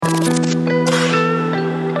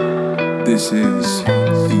This is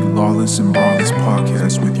the Lawless and Braless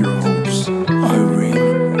podcast with your hosts,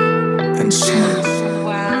 Irene and Smith.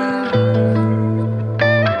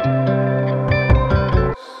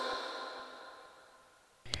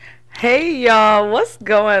 Hey y'all, what's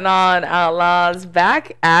going on, Outlaws?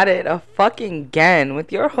 Back at it a fucking again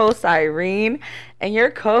with your host Irene and your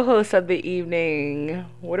co-host of the evening.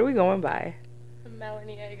 What are we going by?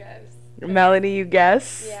 Melanie, I guess. Melanie, you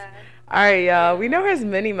guess? Yeah. Alright, y'all. We know her as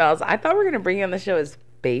Minnie Mel's. I thought we were gonna bring you on the show as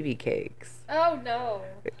Baby Cakes. Oh no.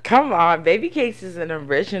 Come on, Baby Cakes is an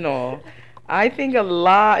original. I think a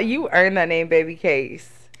lot you earned that name, Baby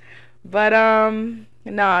Cakes. But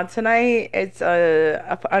nah, tonight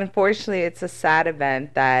unfortunately it's a sad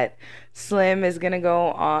event that Slim is gonna go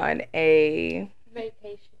on a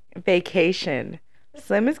vacation.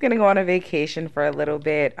 Slim is gonna go on a vacation for a little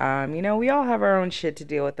bit. We all have our own shit to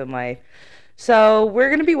deal with in life. So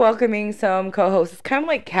we're gonna be welcoming some co-hosts. It's kind of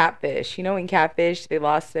like Catfish. You know, in Catfish they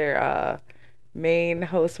lost their main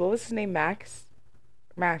host. What was his name? Max,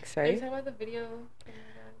 Are you right? talking about the video?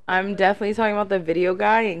 I'm definitely talking about the video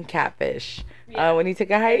guy in Catfish. Yeah. When he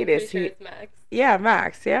took a I'm pretty hiatus. sure it's Max. Yeah,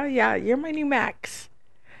 Max. Yeah. You're my new Max.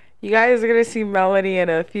 You guys are going to see Melanie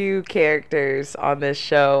and a few characters on this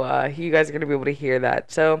show. You guys are going to be able to hear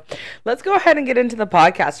that. So let's go ahead and get into the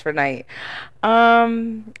podcast for tonight. I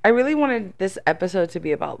really wanted this episode to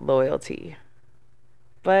be about loyalty.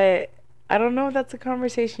 But I don't know if that's a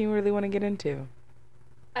conversation you really want to get into.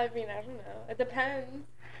 I mean, I don't know. It depends.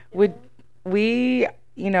 Would we,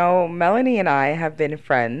 Melanie and I have been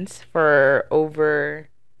friends for over,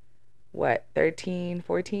 13,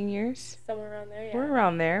 14 years? Somewhere around there, yeah. We're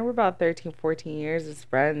around there. We're about 13, 14 years as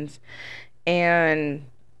friends. And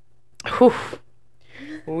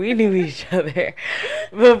we knew each other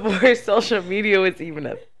before social media was even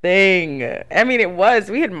a thing. I mean, it was.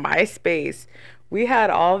 We had MySpace. We had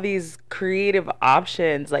all these creative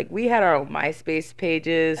options. Like, we had our own MySpace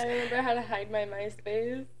pages. I remember how to hide my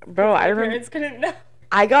MySpace. Bro, I My remember. parents couldn't know.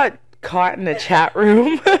 I got caught in the chat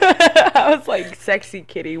room. I was like Sexy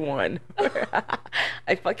Kitty 1.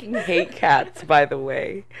 I fucking hate cats, by the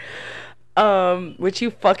way. Which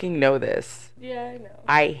you fucking know this. Yeah, I know.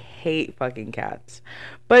 I hate fucking cats.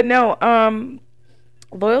 But no,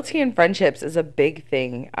 loyalty and friendships is a big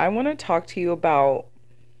thing. I want to talk to you about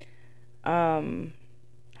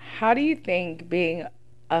how do you think being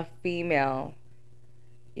a female,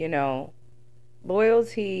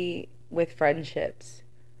 loyalty with friendships,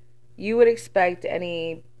 you would expect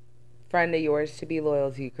any friend of yours to be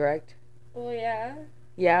loyal to you, correct? Well, yeah.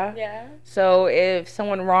 Yeah? Yeah. So if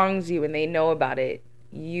someone wrongs you and they know about it,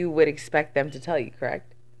 you would expect them to tell you,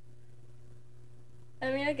 correct?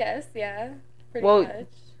 I mean, I guess, yeah. Pretty Well, much.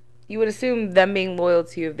 You would assume them being loyal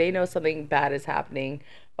to you, if they know something bad is happening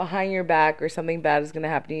behind your back or something bad is going to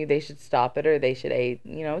happen to you, they should stop it or they should,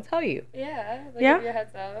 tell you. Yeah. Like, Yeah? give your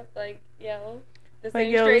heads up. Like, yell. This Like,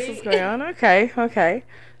 ain't yo, straight. this is going on. Okay.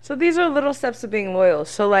 So these are little steps of being loyal.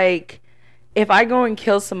 So, like, if I go and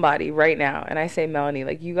kill somebody right now and I say, Melanie,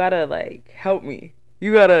 like, you gotta, like, help me.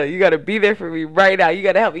 You gotta be there for me right now. You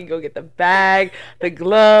gotta help me go get the bag, the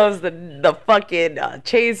gloves, the fucking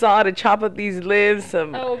chainsaw to chop up these limbs.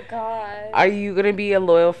 Oh, God. Are you gonna be a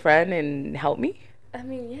loyal friend and help me? I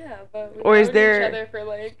mean, yeah, but we've Or is known there- each other for,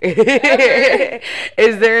 like, ever.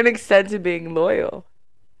 Is there an extent to being loyal?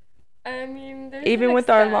 I mean, there's Even an with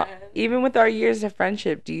extent. even with our years of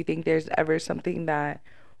friendship, do you think there's ever something that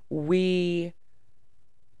we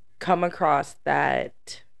come across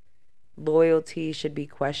that loyalty should be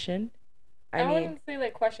questioned? I wouldn't say,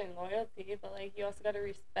 like, question loyalty, but, like, you also gotta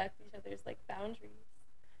respect each other's, like, boundaries.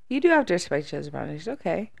 You do have to respect each other's boundaries.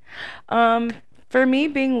 Okay. For me,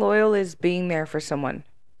 being loyal is being there for someone.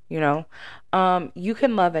 You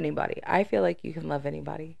can love anybody. I feel like you can love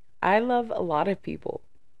anybody. I love a lot of people.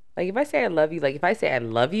 Like, if I say I love you, like, if I say I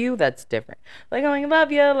love you, that's different. Like, I'm like,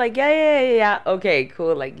 love you. Like, yeah. Okay,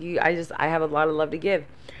 cool. Like, I have a lot of love to give.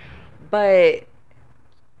 But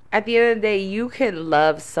at the end of the day, you can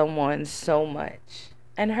love someone so much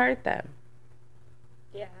and hurt them.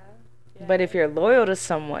 Yeah. But if you're loyal to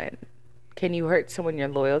someone, can you hurt someone you're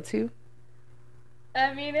loyal to?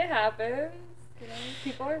 I mean, it happens.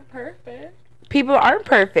 People aren't perfect. People aren't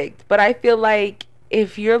perfect, but I feel like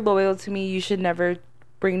if you're loyal to me, you should never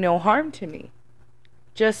bring no harm to me.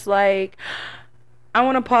 Just like, I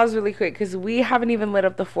want to pause really quick because we haven't even lit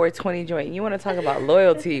up the 420 joint. You want to talk about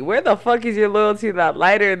loyalty? Where the fuck is your loyalty to that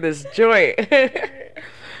lighter in this joint?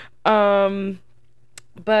 But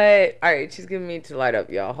all right, she's giving me to light up,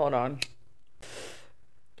 y'all. Hold on.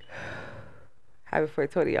 Happy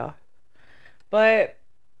 420, y'all. But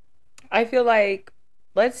I feel like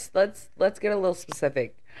let's get a little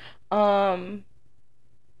specific. Um,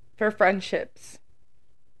 for friendships,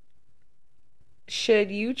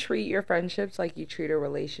 should you treat your friendships like you treat a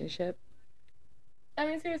relationship? I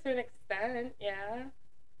mean, to a certain extent, yeah.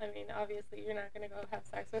 I mean, obviously, you're not gonna go have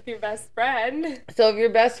sex with your best friend. So if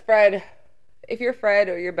your friend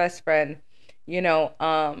or your best friend, you know,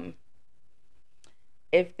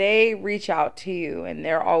 if they reach out to you and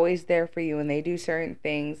they're always there for you and they do certain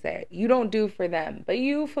things that you don't do for them, but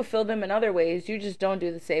you fulfill them in other ways, you just don't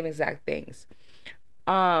do the same exact things.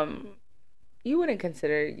 Um, you wouldn't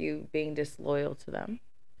consider you being disloyal to them.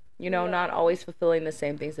 You know, No. not always fulfilling the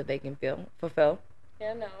same things that they can fulfill.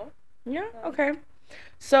 Yeah, no. Yeah, No. okay.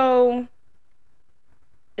 So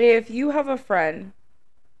if you have a friend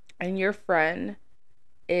and your friend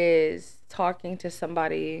is talking to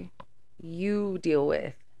somebody you deal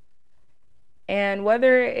with, and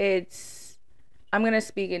whether it's, I'm going to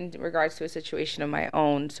speak in regards to a situation of my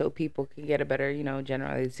own so people can get a better, you know,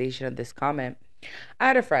 generalization of this comment. I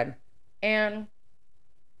had a friend, and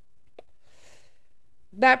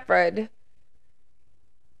that friend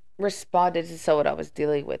responded to someone I was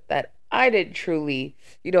dealing with that I didn't truly,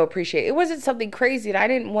 you know, appreciate. It wasn't something crazy, and I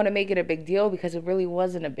didn't want to make it a big deal because it really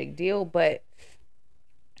wasn't a big deal, but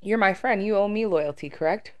you're my friend. You owe me loyalty,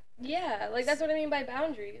 correct? Yeah, like that's what I mean by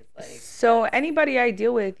boundaries. Like, So anybody I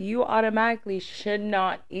deal with, you automatically should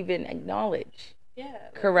not even acknowledge, yeah.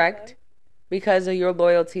 Like, correct? Because of your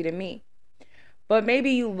loyalty to me. But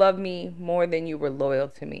maybe you love me more than you were loyal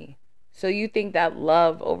to me. So you think that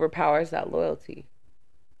love overpowers that loyalty.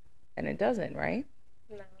 And it doesn't, right?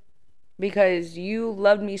 No. Because you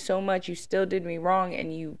loved me so much, you still did me wrong,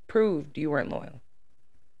 and you proved you weren't loyal.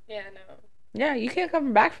 Yeah, no. Yeah, you can't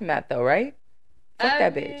come back from that though, right? Fuck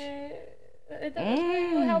that bitch. It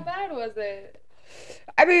doesn't how bad was it?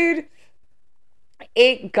 I mean,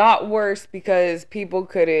 it got worse because people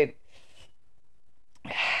couldn't.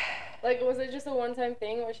 Like, was it just a one-time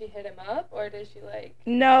thing where she hit him up, or did she like?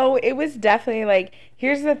 No, it was definitely like,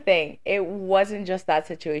 here's the thing. It wasn't just that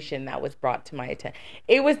situation that was brought to my attention.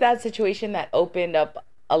 It was that situation that opened up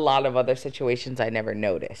a lot of other situations I never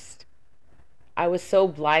noticed. I was so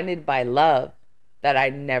blinded by love that I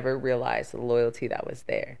never realized the loyalty that was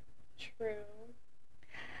there. True.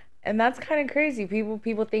 And that's kind of crazy.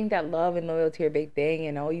 People think that love and loyalty are a big thing,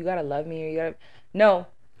 and oh, you gotta love me or you gotta. No,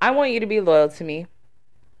 I want you to be loyal to me.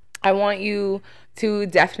 I want you to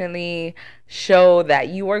definitely show that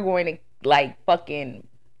you are going to like fucking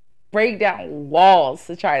break down walls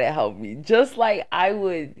to try to help me. Just like I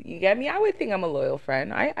would, you get me? I would think I'm a loyal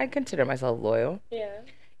friend. I consider myself loyal. Yeah.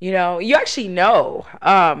 You know, you actually know,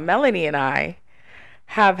 Melanie and I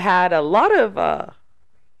have had a lot of,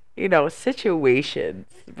 you know, situations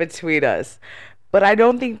between us. But I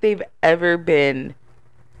don't think they've ever been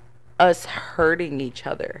us hurting each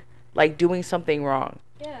other, like doing something wrong.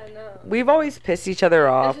 Yeah, no. We've always pissed each other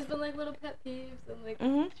off. It's just been like little pet peeves and like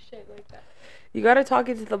shit like that. You gotta talk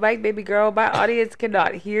into the mic, baby girl. My audience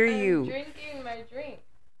cannot hear you. I'm drinking my drink.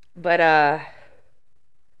 But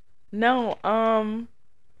no,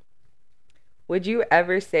 would you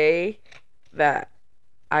ever say that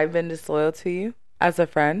I've been disloyal to you as a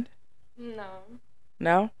friend? No.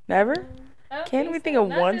 No? Never? Can't we think of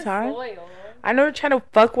one time? Disloyal. I know you're trying to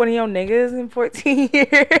fuck one of your niggas in 14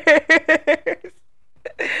 years.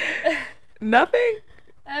 Nothing?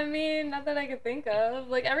 I mean, not that I could think of.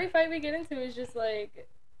 Like, every fight we get into is just, like,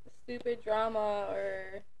 stupid drama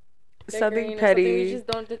or Something or petty. something we just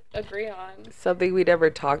don't agree on. Something we never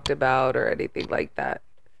talked about or anything like that.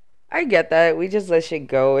 I get that. We just let shit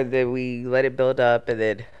go and then we let it build up and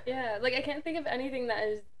then... Yeah, like, I can't think of anything that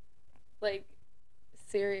is, like,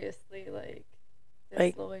 seriously, like,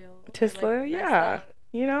 disloyal. Disloyal? Yeah.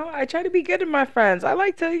 You know, I try to be good to my friends. I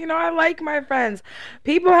like to, you know, I like my friends.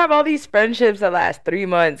 People have all these friendships that last 3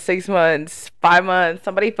 months, 6 months, 5 months.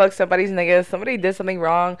 Somebody fucks somebody's nigga. Somebody did something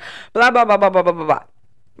wrong. Blah, blah, blah, blah, blah, blah, blah, blah.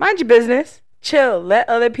 Mind your business. Chill. Let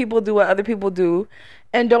other people do what other people do.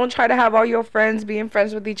 And don't try to have all your friends being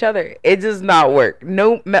friends with each other. It does not work.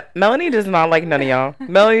 No, Melanie does not like none of y'all.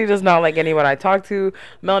 Melanie does not like anyone I talk to.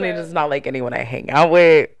 Melanie does not like anyone I hang out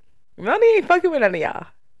with. Melanie ain't fucking with none of y'all.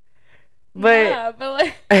 But yeah, but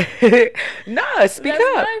like, nah, speak that's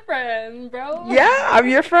up. my friend, bro. Yeah, I'm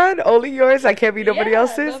your friend. Only yours. I can't be nobody Yeah,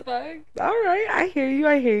 else's. the fuck? All right, I hear you.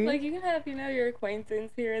 I hear you. Like, you can have, you know, your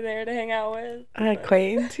acquaintance here and there to hang out with.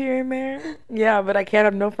 Acquaintance here and there. Yeah, but I can't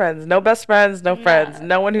have no friends. No best friends. No friends.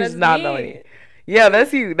 No one who's that's not me. Melanie. Yeah,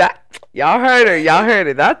 that's you. That y'all heard her. Y'all heard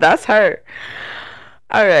it. That's her.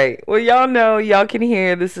 All right. Well, y'all know, y'all can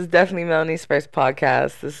hear. This is definitely Melanie's first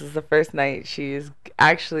podcast. This is the first night she's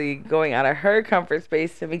actually going out of her comfort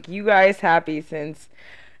space to make you guys happy since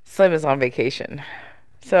Slim is on vacation.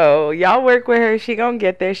 So y'all work with her. She gonna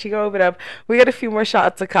get there. She gonna open up. We got a few more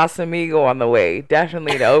shots of Casamigo on the way.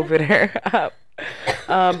 Definitely to open her up.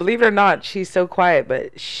 Believe it or not, she's so quiet,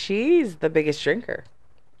 but she's the biggest drinker.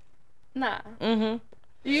 Nah. Mm-hmm.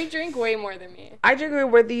 You drink way more than me. I drink way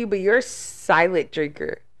more than you, but you're a silent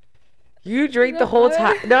drinker. You drink the No, whole what?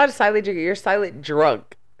 time. Not a silent drinker. You're silent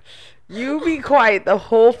drunk. You be quiet the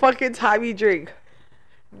whole fucking time you drink.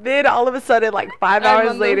 Then all of a sudden, like 5 I'm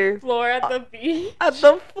hours on later, the floor at the beach.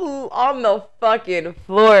 on the fucking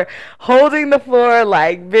floor, holding the floor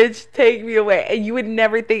like, bitch, take me away. And you would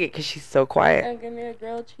never think it because she's so quiet. And give me a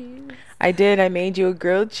grilled cheese. I did. I made you a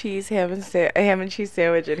grilled cheese ham and cheese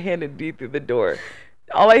sandwich and handed me through the door.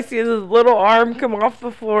 All I see is his little arm come off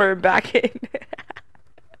the floor and back in.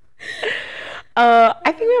 I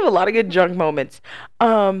think we have a lot of good drunk moments.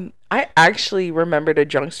 I actually remembered a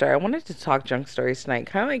drunk story. I wanted to talk drunk stories tonight,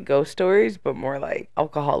 kind of like ghost stories, but more like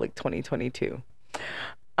alcoholic 2022.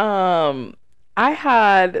 I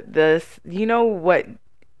had this. You know what?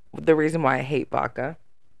 The reason why I hate vodka,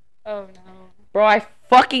 Oh no. bro. I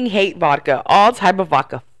fucking hate vodka. All type of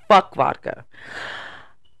vodka. Fuck vodka.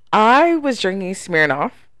 I was drinking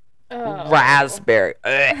Smirnoff. Oh. Raspberry.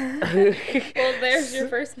 Well, there's your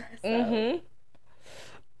first mess up. Mm-hmm.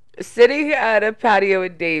 Sitting at a patio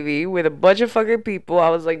with Davey with a bunch of fucking people. I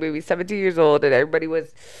was like maybe 17 years old and everybody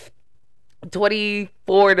was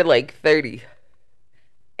 24 to like 30.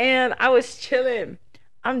 And I was chilling.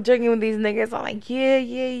 I'm drinking with these niggas. I'm like, yeah.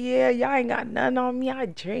 Y'all ain't got nothing on me. I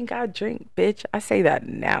drink, bitch. I say that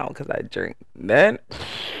now because I drink. Then,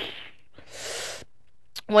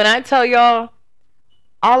 when I tell y'all,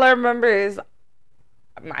 all I remember is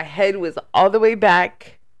my head was all the way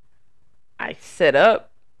back. I sit up.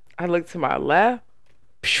 I looked to my left.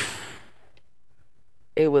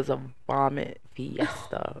 It was a vomit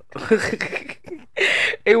fiesta.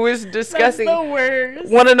 It was disgusting. That's the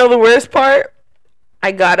worst. Want to know the worst part?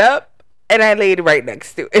 I got up and I laid right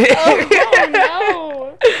next to it.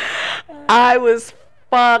 Oh no. I was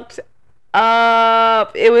fucked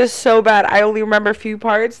up. It was so bad. I only remember a few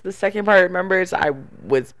parts. The second part I remember is I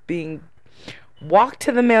was being walked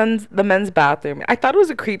to the men's bathroom. I thought it was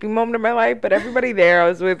a creepy moment in my life, but everybody there I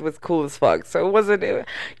was with was cool as fuck. So it wasn't,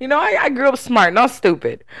 you know, I grew up smart, not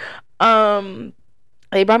stupid.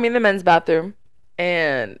 They brought me in the men's bathroom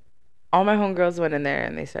and all my homegirls went in there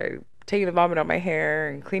and they started taking the vomit out my hair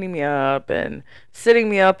and cleaning me up and sitting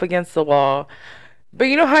me up against the wall. But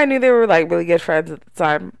you know how I knew they were like really good friends at the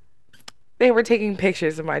time? They were taking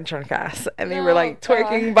pictures of my drunk ass and they were like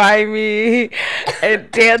twerking by me and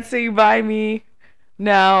dancing by me.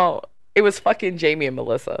 Now, it was fucking Jamie and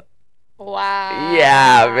Melissa. Wow.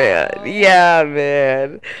 Yeah,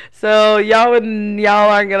 man. So y'all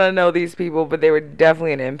aren't gonna know these people, but they were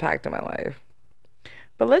definitely an impact in my life.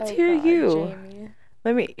 But let's hear God, you. Jamie.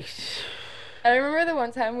 Let me. I remember the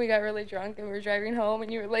one time we got really drunk and we were driving home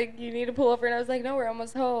and you were like, you need to pull over, and I was like, no, we're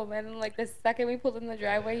almost home. And like the second we pulled in the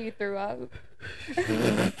driveway, you threw up.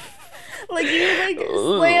 Like you like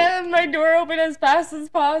slammed my door open as fast as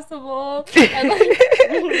possible and like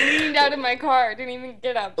leaned out of my car. Didn't even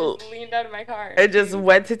get up, just leaned out of my car. I just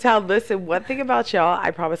went to town. Listen, one thing about y'all,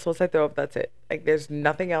 I promise once I throw up, that's it. Like there's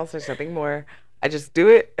nothing else, there's nothing more. I just do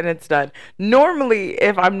it and it's done. Normally,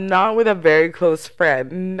 if I'm not with a very close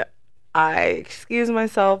friend, I excuse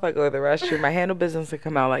myself, I go to the restroom, I handle business and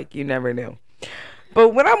come out like you never knew. But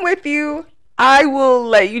when I'm with you, I will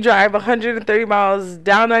let you drive 130 miles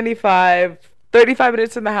down 95, 35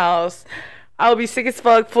 minutes in the house. I'll be sick as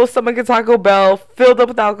fuck, full stomach of Taco Bell, filled up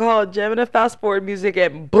with alcohol, jamming to fast forward music,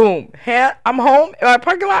 and boom, I'm home in my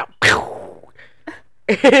parking lot.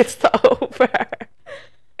 It's over.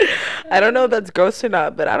 I don't know if that's gross or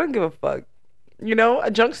not, but I don't give a fuck. You know,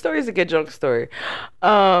 a drunk story is a good drunk story.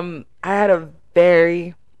 I had a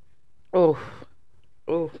very,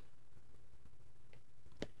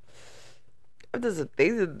 there's a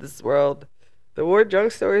things in this world. The more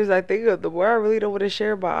drunk stories I think of, the more I really don't want to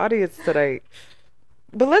share with my audience tonight.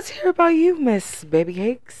 But let's hear about you, Miss Baby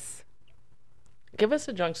Cakes. Give us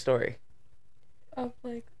a drunk story. Oh,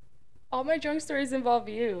 like, all my drunk stories involve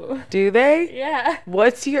you. Do they? Yeah.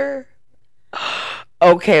 What's your...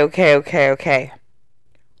 Okay.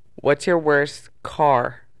 What's your worst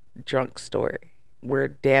car drunk story where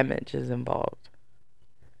damage is involved?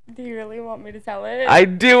 Do you really want me to tell it? I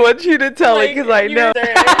do want you to tell it because I know.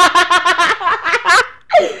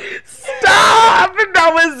 Stop!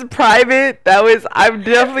 That was private. I'm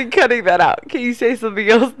definitely cutting that out. Can you say something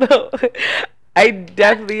else though? I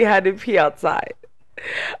definitely had to pee outside.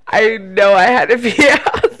 I know I had to pee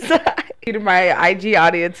outside. To my IG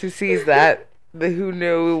audience who sees that, who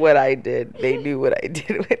knew what I did, they knew what I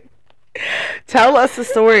did. Tell us the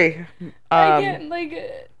story. I can't, like,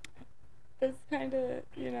 it's kind of,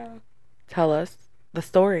 you know. Tell us the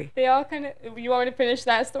story. They all kind of. You want me to finish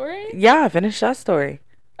that story? Yeah, finish that story.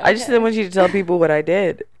 I just didn't want you to tell people what I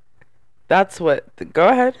did. That's what. Go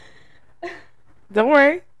ahead. Don't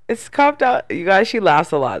worry. It's copped out. You guys, she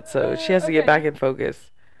laughs a lot, so she has to get back in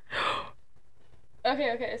focus.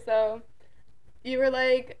 Okay, so you were,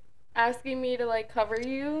 like, asking me to, like, cover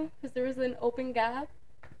you because there was an open gap.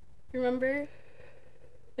 Remember?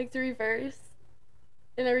 Like, to reverse.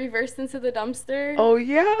 And I reversed into the dumpster. Oh,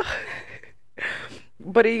 yeah.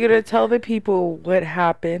 But are you going to tell the people what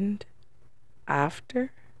happened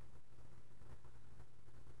after?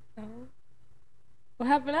 No. What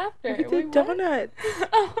happened after? We did Wait, donuts.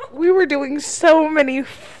 Oh. We were doing so many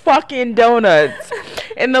fucking donuts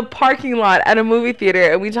in the parking lot at a movie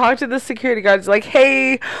theater, and we talked to the security guards like,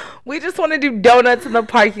 hey, we just want to do donuts in the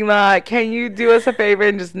parking lot. Can you do us a favor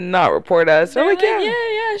and just not report us? They're We're like,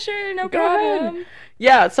 yeah, sure, no go problem. ahead.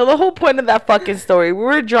 Yeah, so the whole point of that fucking story, we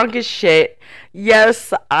were drunk as shit.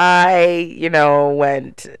 Yes, I,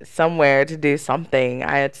 went somewhere to do something.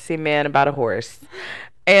 I had to see a man about a horse.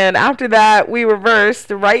 And after that, we reversed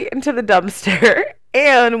right into the dumpster.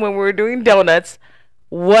 And when we were doing donuts,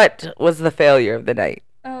 what was the failure of the night?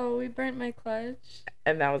 Oh, we burnt my clutch.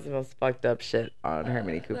 And that was the most fucked up shit on her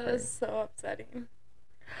Mini Cooper. That was so upsetting.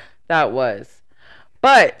 That was.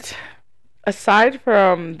 But aside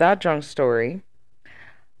from that drunk story,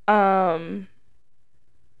 as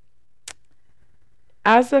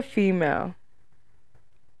a female,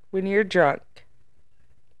 when you're drunk,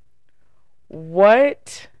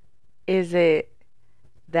 what is it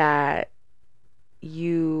that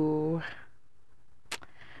you...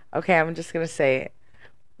 Okay, I'm just going to say it.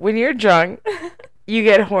 When you're drunk, you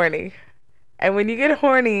get horny. And when you get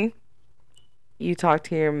horny, you talk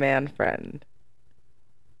to your man friend.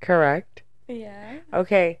 Correct? Yeah.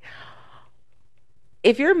 Okay.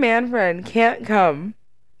 If your man friend can't come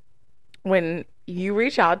when you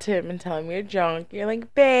reach out to him and tell him you're drunk, you're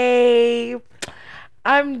like, babe,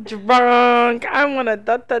 I'm drunk. I want to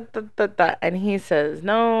da. And he says,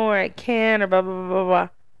 no, or I can't, or blah, blah, blah, blah, blah.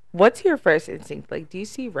 What's your first instinct? Like, do you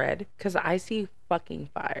see red? Because I see fucking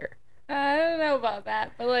fire. I don't know about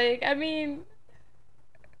that, but, like, I mean,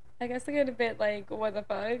 I guess I get a bit, like, what the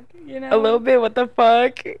fuck, you know? A little bit, what the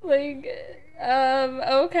fuck? Like,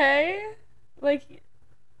 okay. Like,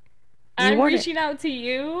 I'm reaching out to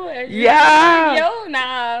you. And yeah. Like, yo,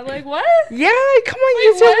 nah. Like, what? Yeah, come on,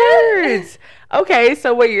 use your words. Okay,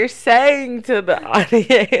 so what you're saying to the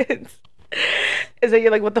audience is that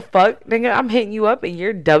you're like, what the fuck? Nigga, I'm hitting you up and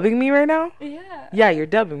you're dubbing me right now? Yeah. Yeah, you're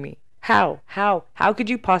dubbing me. How could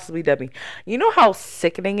you possibly dub me? You know how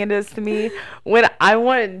sickening it is to me when I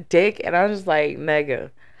want dick and I'm just like,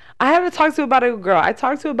 nigga. I haven't talked to about it with a girl. I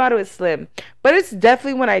talked to about it with Slim. But it's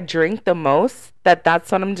definitely when I drink the most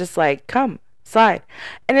that's when I'm just like, come, slide.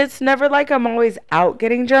 And it's never like I'm always out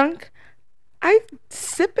getting drunk. I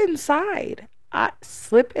sip inside. I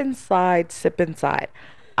slip inside, sip inside.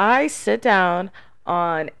 I sit down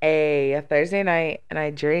on a Thursday night and I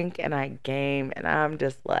drink and I game and I'm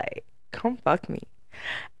just like, come fuck me.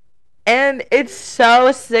 And it's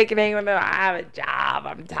so sickening when I have a job.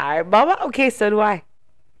 I'm tired. Blah, blah. Okay, so do I.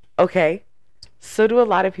 Okay, so do a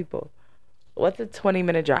lot of people. What's a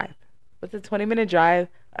 20-minute drive? What's a 20-minute drive,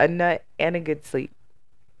 a nut, and a good sleep?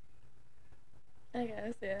 I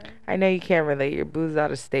guess, yeah. I know you can't relate. Your boo's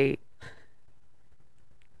out of state.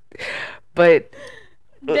 But...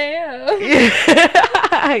 Damn.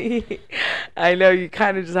 I know you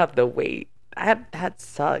kind of just have to wait. That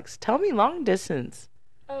sucks. Tell me long distance.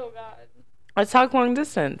 Oh, God. Let's talk long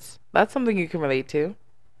distance. That's something you can relate to.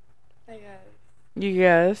 I guess. You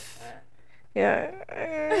guess.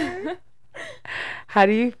 Yeah. How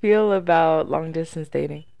do you feel about long distance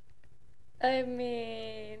dating? I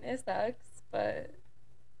mean, it sucks, but...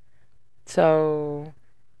 So,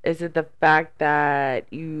 is it the fact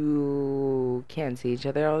that you can't see each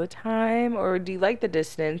other all the time? Or do you like the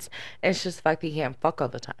distance and it's just the fact that you can't fuck all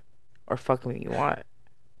the time? Or fuck when you want?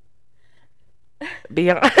 Be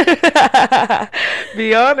honest.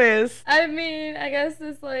 I mean, I guess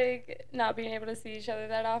it's like not being able to see each other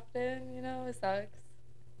that often, you know? It sucks.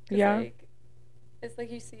 Yeah. Like, it's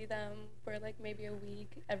like you see them for like maybe a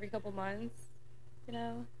week every couple months, you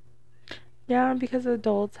know? Yeah, because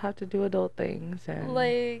adults have to do adult things. And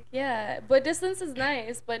Like, yeah. But distance is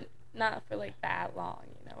nice, but not for like that long,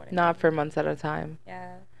 you know what I mean? not for months at a time.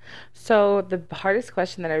 Yeah. So, the hardest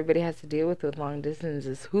question that everybody has to deal with long distance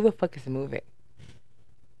is who the fuck is moving?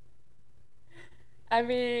 I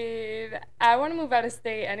mean, I want to move out of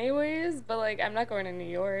state anyways, but like, I'm not going to New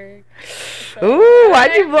York. So, Ooh,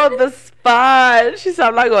 why'd you blow up the spot? She said,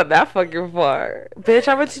 I'm not going that fucking far. Bitch,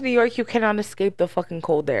 I went to New York. You cannot escape the fucking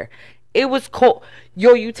cold there. It was cold.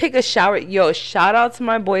 Yo, you take a shower. Yo, shout out to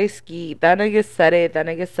my boy Ski. That nigga said it. That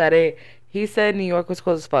nigga said it. He said New York was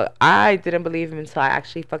cold as fuck. I didn't believe him until I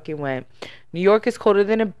actually fucking went. New York is colder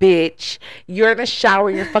than a bitch. You're in the shower.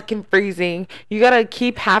 You're fucking freezing. You gotta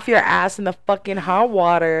keep half your ass in the fucking hot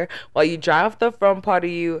water while you dry off the front part of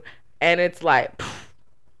you. And it's like,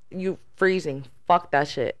 you freezing. Fuck that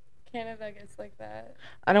shit. Canada gets like that.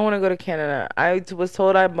 I don't want to go to Canada. I was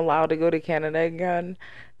told I'm allowed to go to Canada again.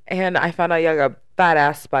 And I found out y'all got fat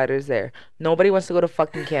ass spiders there. Nobody wants to go to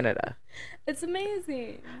fucking Canada. It's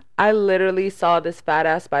amazing. I literally saw this fat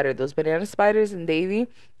ass spider, those banana spiders in Davie.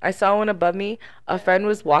 I saw one above me. A friend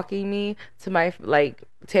was walking me to my like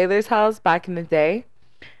Taylor's house back in the day,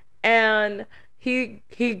 and he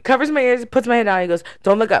covers my ears, puts my head down. He goes,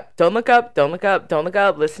 "Don't look up, don't look up, don't look up, don't look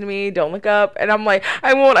up. Listen to me, don't look up." And I'm like,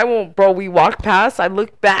 I won't, bro. We walked past. I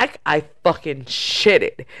looked back. I fucking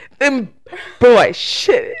shitted. Then, bro, I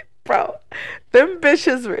shitted. Bro, them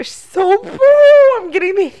bitches were so boo. I'm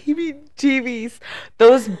getting the heebie-jeebies.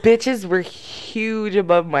 Those bitches were huge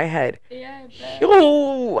above my head. Yeah, I bet.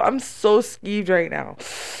 Yo, I'm so skeeved right now.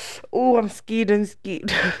 Ooh, I'm skeeved and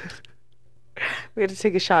skeeved. We had to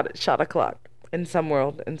take a shot o'clock in some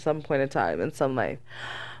world, in some point in time, in some life.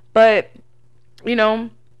 But, you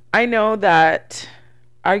know, I know that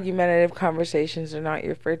argumentative conversations are not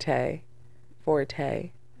your forte.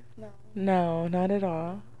 No, not at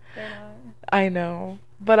all. They're not. I know.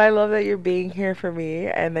 But I love that you're being here for me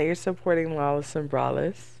and that you're supporting Lawless and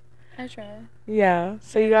Braless. I try. Yeah.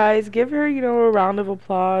 So you guys give her, a round of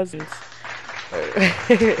applause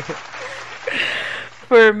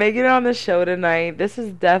for making it on the show tonight. This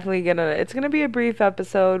is definitely it's gonna be a brief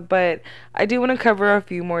episode, but I do want to cover a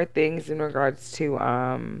few more things in regards to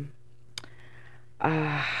are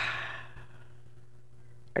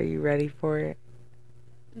you ready for it?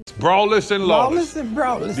 Brawless and lawless. Lawless and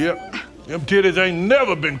Braless. Yep. Them titties ain't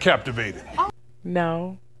never been captivated.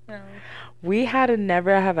 No. No. We had a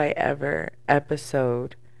Never Have I Ever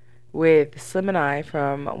episode with Slim and I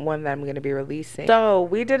from one that I'm going to be releasing. So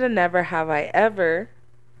we did a Never Have I Ever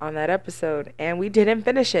on that episode, and we didn't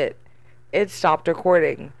finish it. It stopped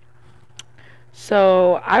recording.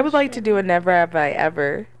 So I would like to do a Never Have I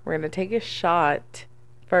Ever. We're going to take a shot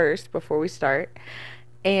first before we start.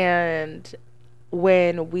 And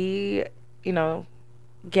when we,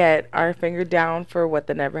 get our finger down for what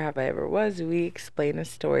the Never Have I Ever was, we explain a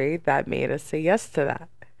story that made us say yes to that.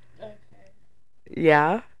 Okay.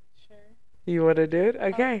 Yeah? Sure. You want to do it?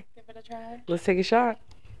 Okay. Give it a try. Let's take a shot.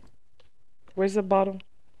 Where's the bottle?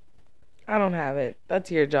 I don't have it.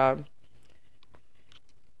 That's your job.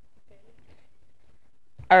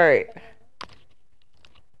 All right.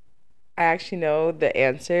 I actually know the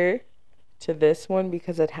answer to this one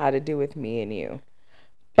because it had to do with me and you.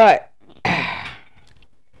 But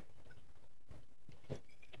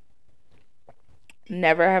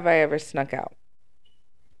never have I ever snuck out.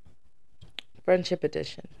 Friendship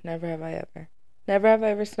edition. Never have I ever. Never have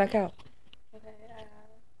I ever snuck out. Okay.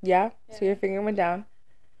 Yeah? Yeah. So your finger went down.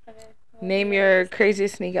 Okay. Name your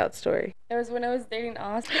craziest sneak out story. It was when I was dating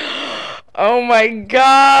Austin. Oh my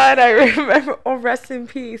God, I remember. Oh, rest in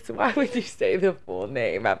peace. Why would you say the full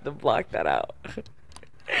name? I have to block that out.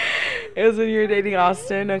 It was when you were dating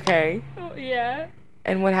Austin, okay. Oh, yeah.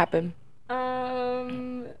 And what happened?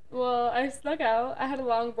 Well, I snuck out. I had a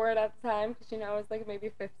longboard at the time because, I was like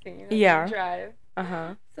maybe 15. I Yeah. couldn't drive.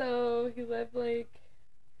 Uh-huh. So he lived like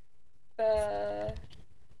the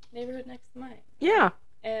neighborhood next to mine. Yeah.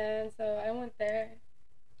 And so I went there.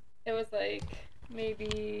 It was like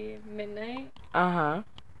maybe midnight. Uh-huh.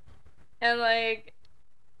 And like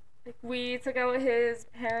we took out his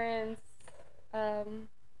parents'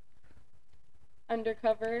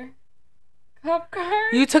 undercover cop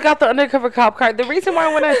car. You took out the undercover cop car. The reason why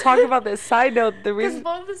I want to talk about this, side note, the Because reason...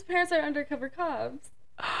 both of his parents are undercover cops.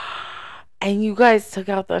 And you guys took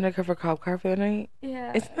out the undercover cop car for the night?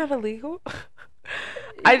 Yeah. Isn't that illegal?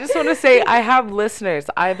 I just want to say I have listeners.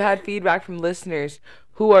 I've had feedback from listeners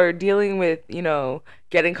who are dealing with,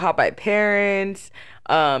 getting caught by parents,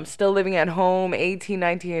 still living at home, 18,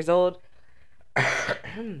 19 years old,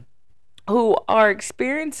 who are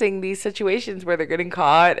experiencing these situations where they're getting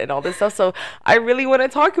caught and all this stuff. So I really want to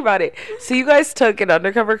talk about it. So you guys took an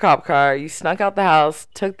undercover cop car, you snuck out the house,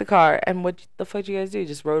 took the car, and what the fuck did you guys do?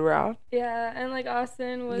 Just rode around? Yeah, and like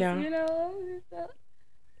Austin was, Yeah.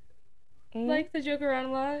 like to joke around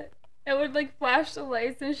a lot. I would like flash the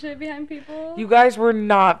lights and shit behind people. You guys were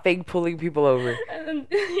not fake pulling people over. And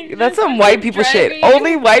then That's some white people shit.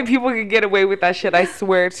 Only white people can get away with that shit. I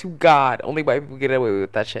swear to God. Only white people get away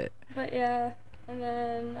with that shit. But yeah. And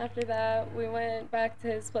then after that, we went back to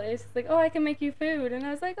his place. He's like, oh, I can make you food. And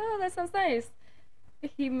I was like, oh, that sounds nice.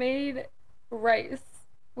 He made rice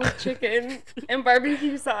with chicken and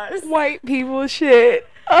barbecue sauce. White people shit.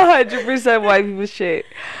 100% white people shit.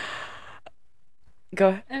 Go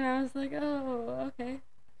ahead. And I was like, oh, okay.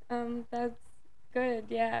 That's good.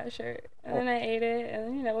 Yeah, sure. And then I ate it. And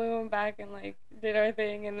then, you know, we went back and, like, did our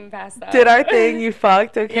thing and then passed out. Did our thing, you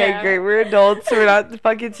fucked? Okay, Yeah. great. We're adults. We're not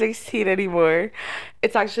fucking 16 anymore.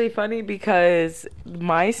 It's actually funny because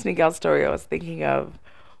my sneak out story I was thinking of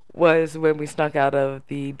was when we snuck out of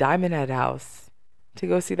the Diamond Head house to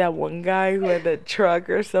go see that one guy who had the truck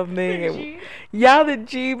or something. And, Jeep? yeah, the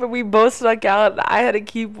Jeep. And we both snuck out. I had to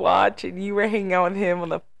keep watch and you were hanging out with him on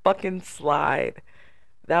the fucking slide.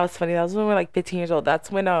 That was funny. That was when we were like 15 years old. That's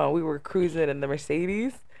when we were cruising in the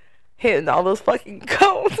Mercedes, hitting all those fucking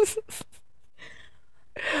cones.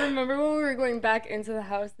 Remember when we were going back into the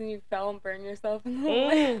house and you fell and burned yourself in the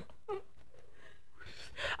lamp?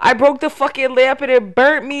 I broke the fucking lamp and it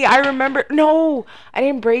burnt me. I remember. No, I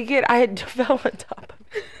didn't break it. I had fell on top of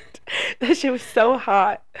it. That shit was so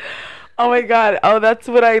hot. Oh my God. Oh, that's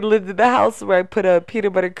when I lived in the house where I put a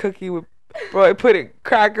peanut butter cookie with, I put a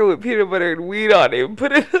cracker with peanut butter and weed on it and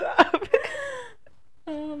put it in the oven.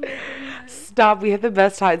 Oh my goodness. Stop. We had the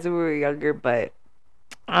best times when we were younger, but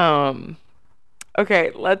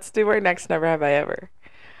okay, let's do our next Never Have I Ever.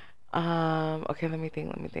 Okay, let me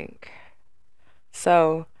think.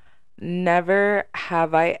 So, never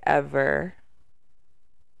have I ever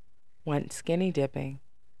went skinny dipping.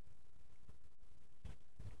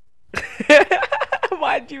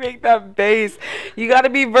 Why'd you make that face? You gotta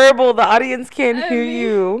be verbal. The audience can't hear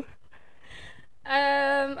you.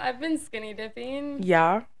 I've been skinny dipping.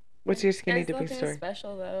 Yeah? What's your skinny There's dipping nothing story?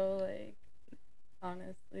 special though, like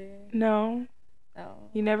honestly. No. No.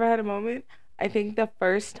 You never had a moment? I think the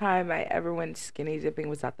first time I ever went skinny dipping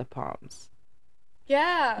was at the Palms.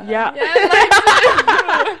 Yeah. Yeah.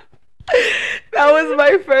 Yeah. That was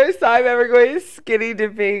my first time ever going skinny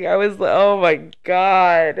dipping. I was like, oh my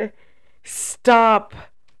God. Stop.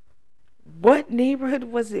 What neighborhood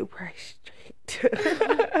was it where I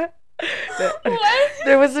streaked? What?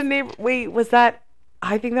 There was a neighbor. Wait, was that?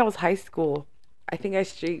 I think that was high school. I think I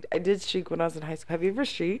streaked. I did streak when I was in high school. Have you ever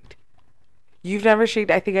streaked? You've never streaked?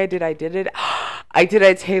 I think I did. I did it. I did it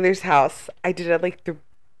at Taylor's house. I did it at like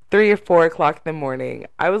 3 or 4 o'clock in the morning.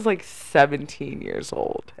 I was like 17 years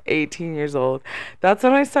old, 18 years old. That's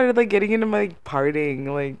when I started like getting into my like, partying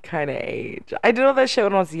like kind of age. I did all that shit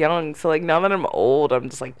when I was young. So like now that I'm old, I'm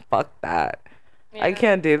just like, fuck that. I Yeah.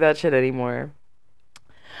 can't do that shit anymore.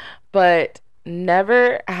 But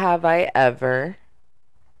never have I ever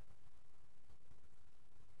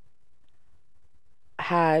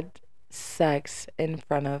had sex in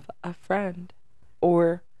front of a friend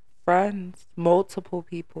or friends, multiple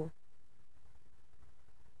people.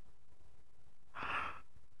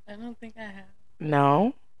 I don't think I have.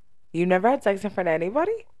 No? You never had sex in front of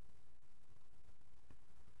anybody?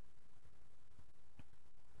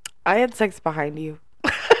 I had sex behind you.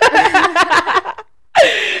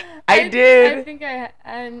 I did. I think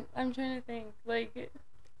I'm trying to think. Like,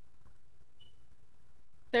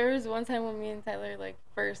 there was one time when me and Tyler like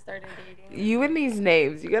first started dating. You and these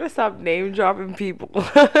names. You gotta stop name dropping people.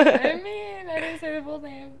 I mean, I didn't say the full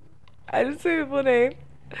name. I didn't say the full name.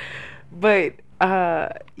 But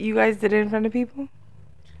you guys did it in front of people?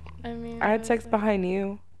 I mean, I it had was sex like- behind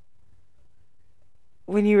you.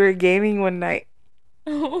 When you were gaming one night.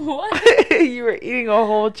 What? You were eating a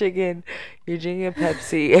whole chicken, you're drinking a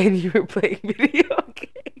Pepsi, and you were playing video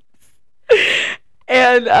games.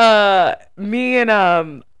 And me and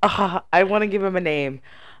I want to give him a name.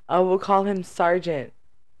 We'll call him Sergeant.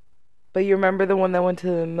 But you remember the one that went to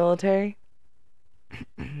the military?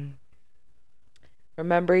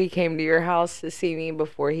 Remember he came to your house to see me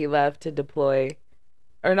before he left to deploy,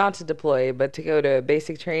 or not to deploy, but to go to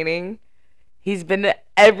basic training. He's been to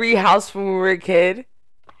every house when we were a kid.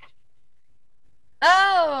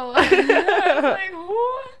 Oh! I was like,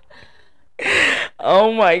 who?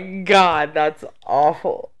 Oh my God, that's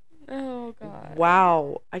awful. Oh god.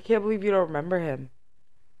 Wow, I can't believe you don't remember him.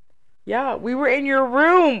 Yeah, we were in your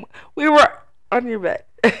room. We were on your bed.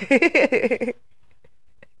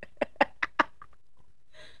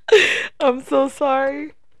 I'm so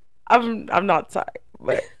sorry. I'm not sorry,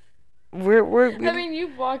 but we I mean, you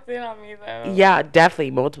walked in on me though. yeah,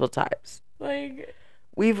 definitely multiple times. Like,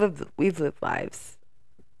 We've lived lives.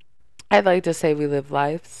 I'd like to say we live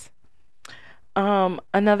lives.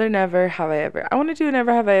 Another never have I ever. I want to do a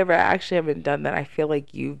never have I ever I actually haven't done that I feel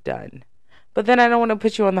like you've done. But then I don't want to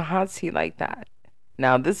put you on the hot seat like that.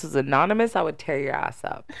 Now, this is anonymous. I would tear your ass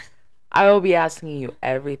up. I will be asking you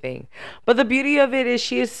everything. But the beauty of it is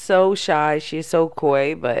she is so shy. She is so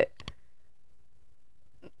coy, but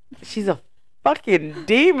she's a fucking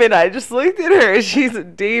demon. I just looked at her. She's a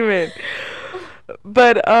demon.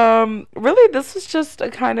 But really this was just a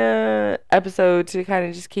kind of episode to kind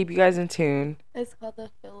of just keep you guys in tune. It's called a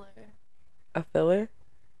filler. A filler?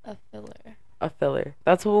 A filler. A filler.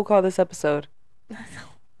 That's what we'll call this episode.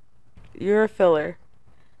 You're a filler.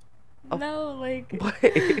 No, like. What?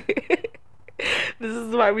 This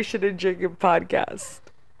is why we shouldn't drink a podcast.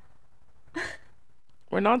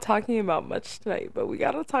 We're not talking about much tonight, but we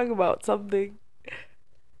gotta talk about something.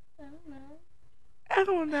 I don't know. I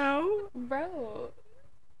don't know. Bro.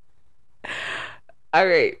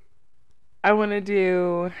 Alright. I want to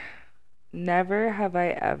do never have I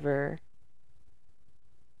ever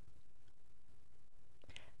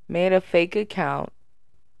made a fake account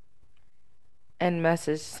and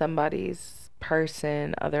messaged somebody's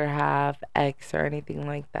person, other half, ex, or anything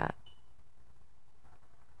like that.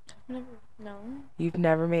 Never. No. You've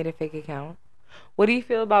never made a fake account? What do you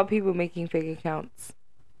feel about people making fake accounts?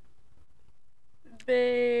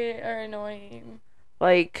 They are annoying.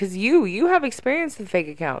 Like, cause you have experience with fake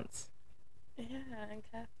accounts. Yeah, and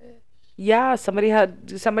catfish. Yeah,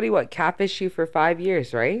 somebody what, catfish you for 5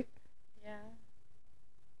 years, right? Yeah.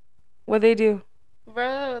 What'd they do?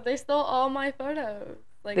 Bro, they stole all my photos.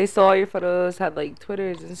 Like, They stole all your photos, had like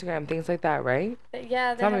Twitters, Instagram, things like that, right?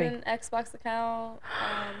 yeah, they Tell had me. an Xbox account,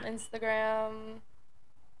 Instagram,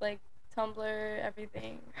 like Tumblr,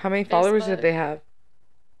 everything. How many followers did Facebook. they have?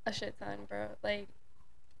 A shit ton, bro. Like,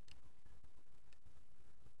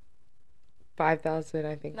 5,000,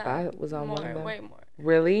 I think. nah, That was on more, one of them. way more.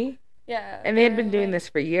 Really? Yeah. And they had were, been doing like- this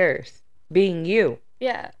for years, being you.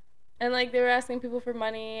 Yeah. And, like, they were asking people for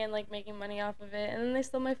money and, like, making money off of it. And then they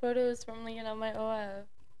stole my photos from, like, my OF.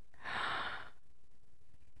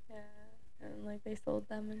 Yeah. And, like, they sold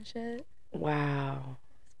them and shit. Wow.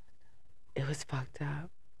 It was fucked up.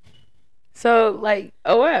 So, like,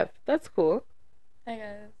 OF, that's cool. I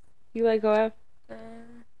guess. You like OF? Uh,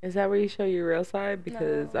 Is that where you show your real side?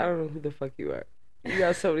 Because No. I don't know who the fuck you are. You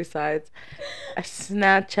got so many sides.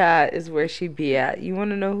 Snapchat is where she be at. You want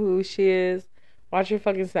to know who she is? Watch your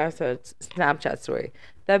fucking Snapchat story.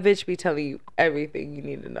 That bitch be telling you everything you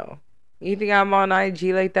need to know. You think I'm on IG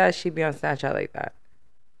like that? She be on Snapchat like that.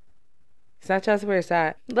 Snapchat's where it's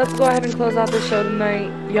at. Let's go ahead and close out the show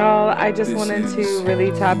tonight. Y'all, I just wanted to really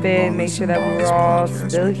tap in, make sure that we were all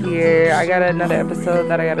still here. I got another episode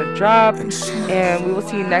that I gotta drop, and we will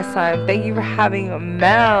see you next time. Thank you for having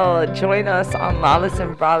Mel join us on Lawless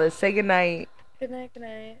and Braless. Say goodnight. good night, good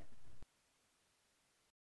night.